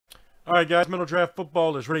Alright guys, Metal Draft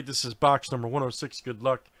Football is ready. This is box number 106. Good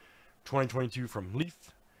luck. 2022 from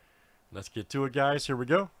Leaf. Let's get to it, guys. Here we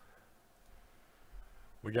go.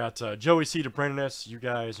 We got Joey C to Brandon S. You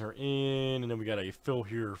guys are in. And then we got a fill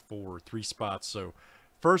here for 3 spots. So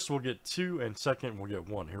first we'll get 2 and second we'll get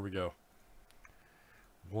 1. Here we go.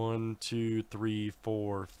 1, 2, 3,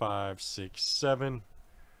 4, 5, 6, 7.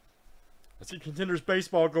 Let's get Contenders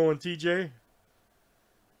Baseball going, TJ.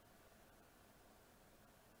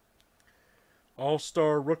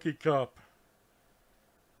 All-Star Rookie Cup.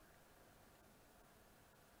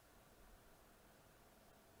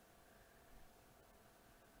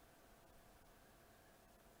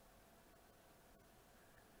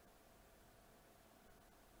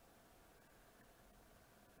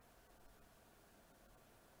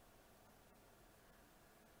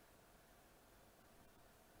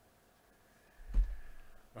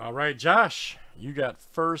 All right, Josh, you got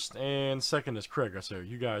first and second is Craig. So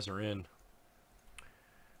you guys are in.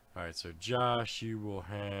 All right, so Josh, you will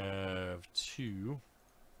have 2.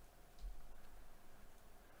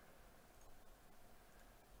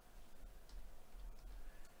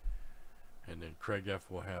 And then Craig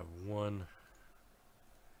F will have 1.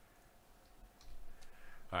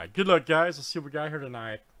 All right, good luck, guys. Let's see what we got here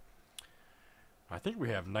tonight. I think we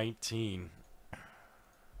have 19.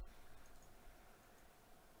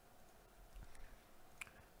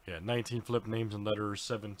 Yeah, 19 flip names and letters,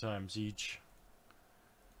 7 times each.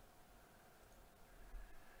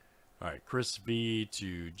 All right, Chris V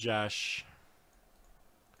to Josh.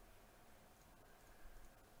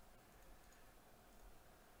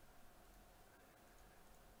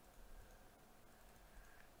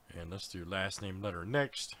 And let's do last name letter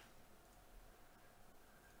next.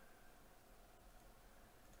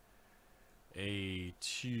 A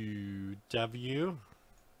to W.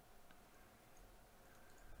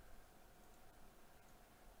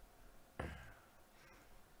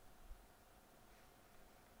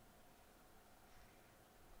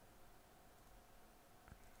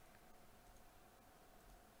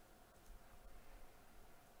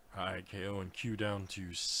 Alright, KO and Q down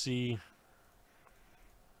to C.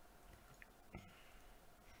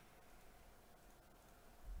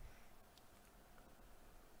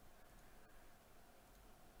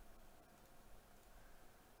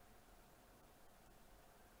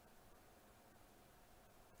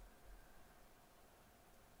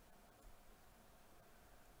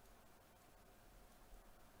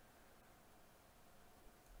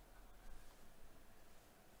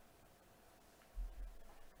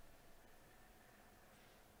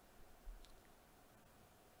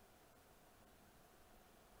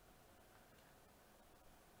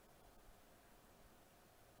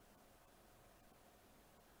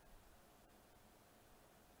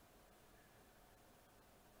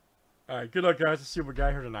 Alright, good luck, guys. Let's see what we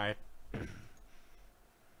got here tonight.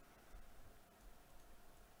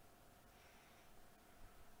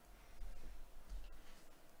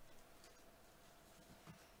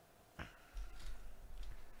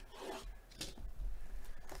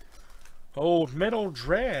 Old Metal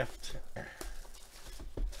Draft.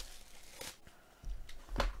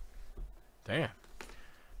 Damn.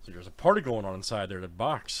 So there's a party going on inside there, that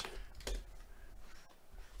box.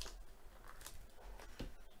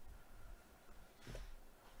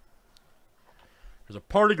 There's a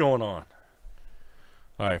party going on.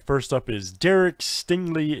 Alright, first up is Derek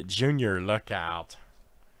Stingley Jr. Luck out.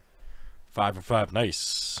 5 of 5.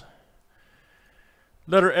 Nice.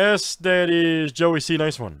 Letter S, that is Joey C.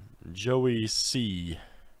 Nice one. Joey C.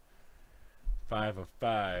 5 of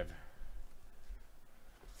 5.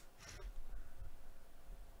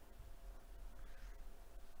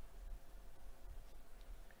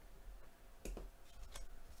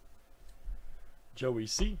 Joey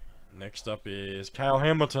C. Next up is Kyle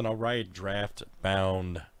Hamilton. All right, draft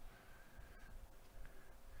bound.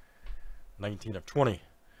 19 of 20.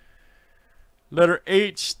 Letter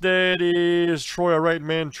H, that is Troy. All right,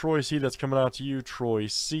 man. Troy C. That's coming out to you. Troy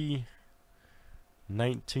C.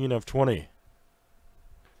 19 of 20.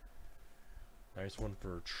 Nice one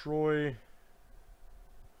for Troy.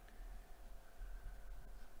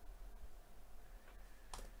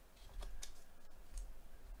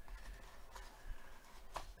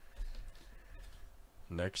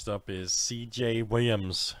 Next up is CJ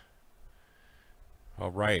Williams.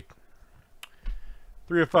 All right.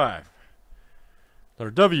 3 of 5.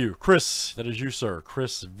 Letter W, Chris. That is you, sir.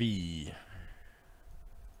 Chris V.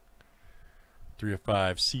 3 of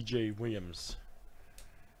 5. CJ Williams.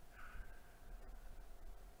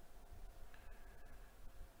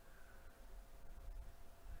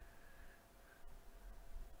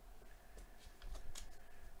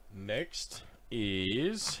 Next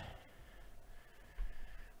is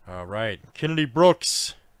All right, Kennedy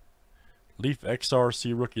Brooks, Leaf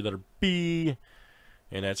XRC rookie letter B,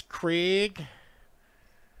 and that's Craig.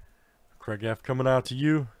 Craig F coming out to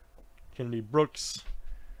you. Kennedy Brooks,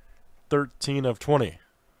 13 of 20.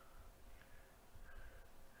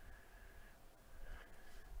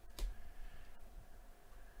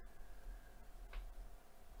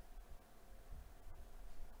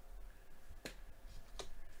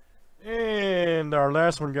 And our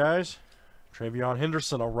last one, guys. Travion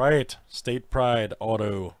Henderson. All right. State Pride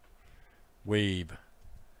Auto Wave.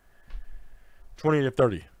 20 of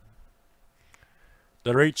 30.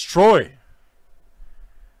 Letter H, Troy.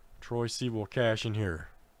 Troy C will cash in here.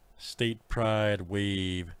 State Pride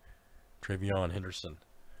Wave. Travion Henderson.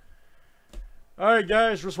 All right,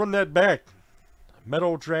 guys. Let's run that back.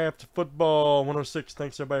 Metal Draft Football 106.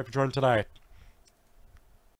 Thanks, everybody, for joining tonight.